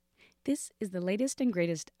This is the latest and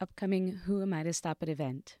greatest upcoming Who Am I to Stop It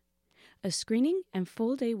event, a screening and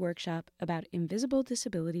full-day workshop about invisible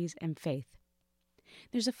disabilities and faith.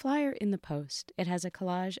 There's a flyer in the post. It has a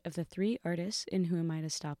collage of the 3 artists in Who Am I to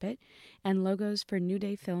Stop It and logos for New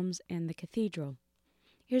Day Films and the Cathedral.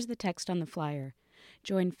 Here's the text on the flyer.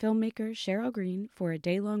 Join filmmaker Cheryl Green for a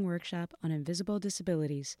day-long workshop on invisible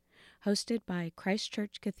disabilities. Hosted by Christ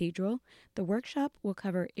Church Cathedral, the workshop will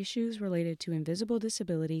cover issues related to invisible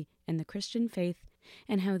disability and the Christian faith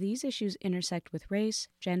and how these issues intersect with race,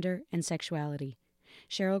 gender, and sexuality.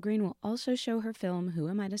 Cheryl Green will also show her film Who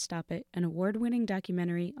Am I to Stop It, an award-winning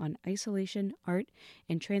documentary on isolation, art,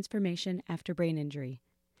 and transformation after brain injury.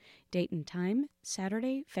 Date and time,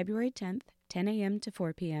 Saturday, February 10th, 10 a.m. to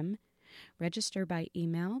 4 p.m. Register by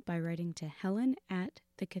email by writing to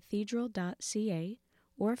helen@thecathedral.ca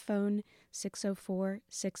or phone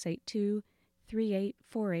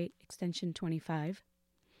 604-682-3848, extension 25.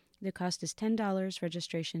 The cost is $10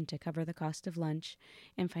 registration to cover the cost of lunch,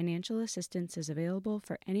 and financial assistance is available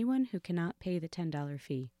for anyone who cannot pay the $10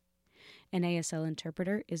 fee. An ASL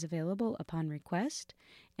interpreter is available upon request.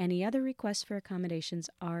 Any other requests for accommodations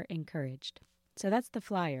are encouraged. So that's the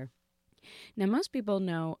flyer. Now, most people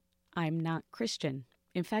know I'm not Christian.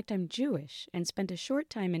 In fact, I'm Jewish and spent a short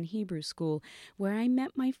time in Hebrew school where I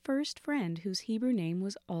met my first friend whose Hebrew name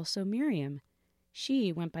was also Miriam.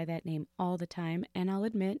 She went by that name all the time, and I'll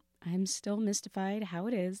admit I'm still mystified how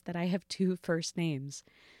it is that I have 2 first names.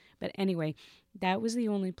 But anyway, that was the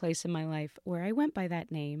only place in my life where I went by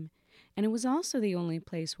that name, and it was also the only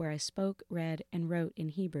place where I spoke, read, and wrote in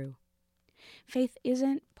Hebrew. Faith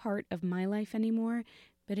isn't part of my life anymore,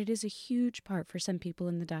 but it is a huge part for some people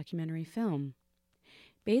in the documentary film.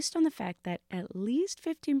 Based on the fact that at least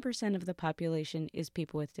 15% of the population is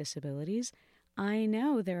people with disabilities, I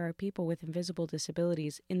know there are people with invisible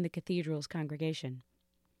disabilities in the cathedral's congregation.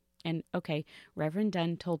 And, okay, Reverend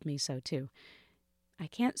Dunn told me so too. I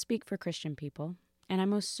can't speak for Christian people, and I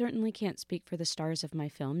most certainly can't speak for the stars of my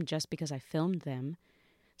film just because I filmed them.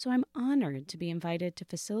 So I'm honored to be invited to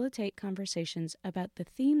facilitate conversations about the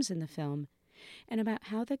themes in the film and about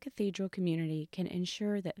how the cathedral community can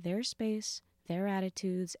ensure that their space, their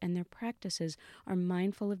attitudes, and their practices are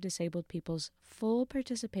mindful of disabled people's full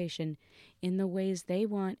participation in the ways they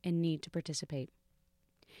want and need to participate.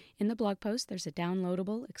 In the blog post, there's a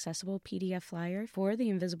downloadable, accessible PDF flyer for the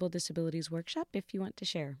Invisible Disabilities Workshop if you want to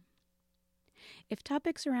share. If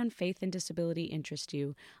topics around faith and disability interest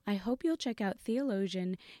you, I hope you'll check out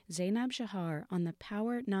theologian Zainab Shahar on the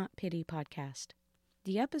Power Not Pity podcast.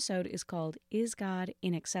 The episode is called Is God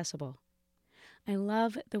Inaccessible? I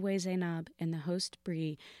love the way Zainab and the host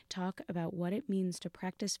Bree talk about what it means to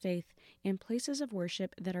practice faith in places of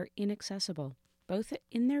worship that are inaccessible, both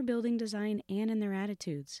in their building design and in their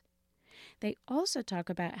attitudes. They also talk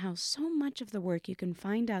about how so much of the work you can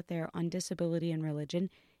find out there on disability and religion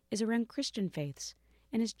is around Christian faiths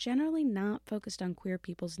and is generally not focused on queer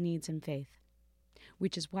people's needs and faith,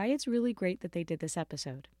 which is why it's really great that they did this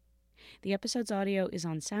episode. The episode's audio is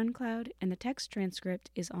on SoundCloud, and the text transcript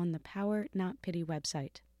is on the Power Not Pity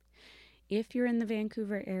website. If you're in the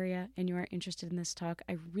Vancouver area and you are interested in this talk,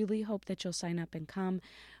 I really hope that you'll sign up and come.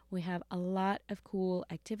 We have a lot of cool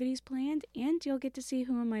activities planned, and you'll get to see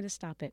Who Am I to Stop It.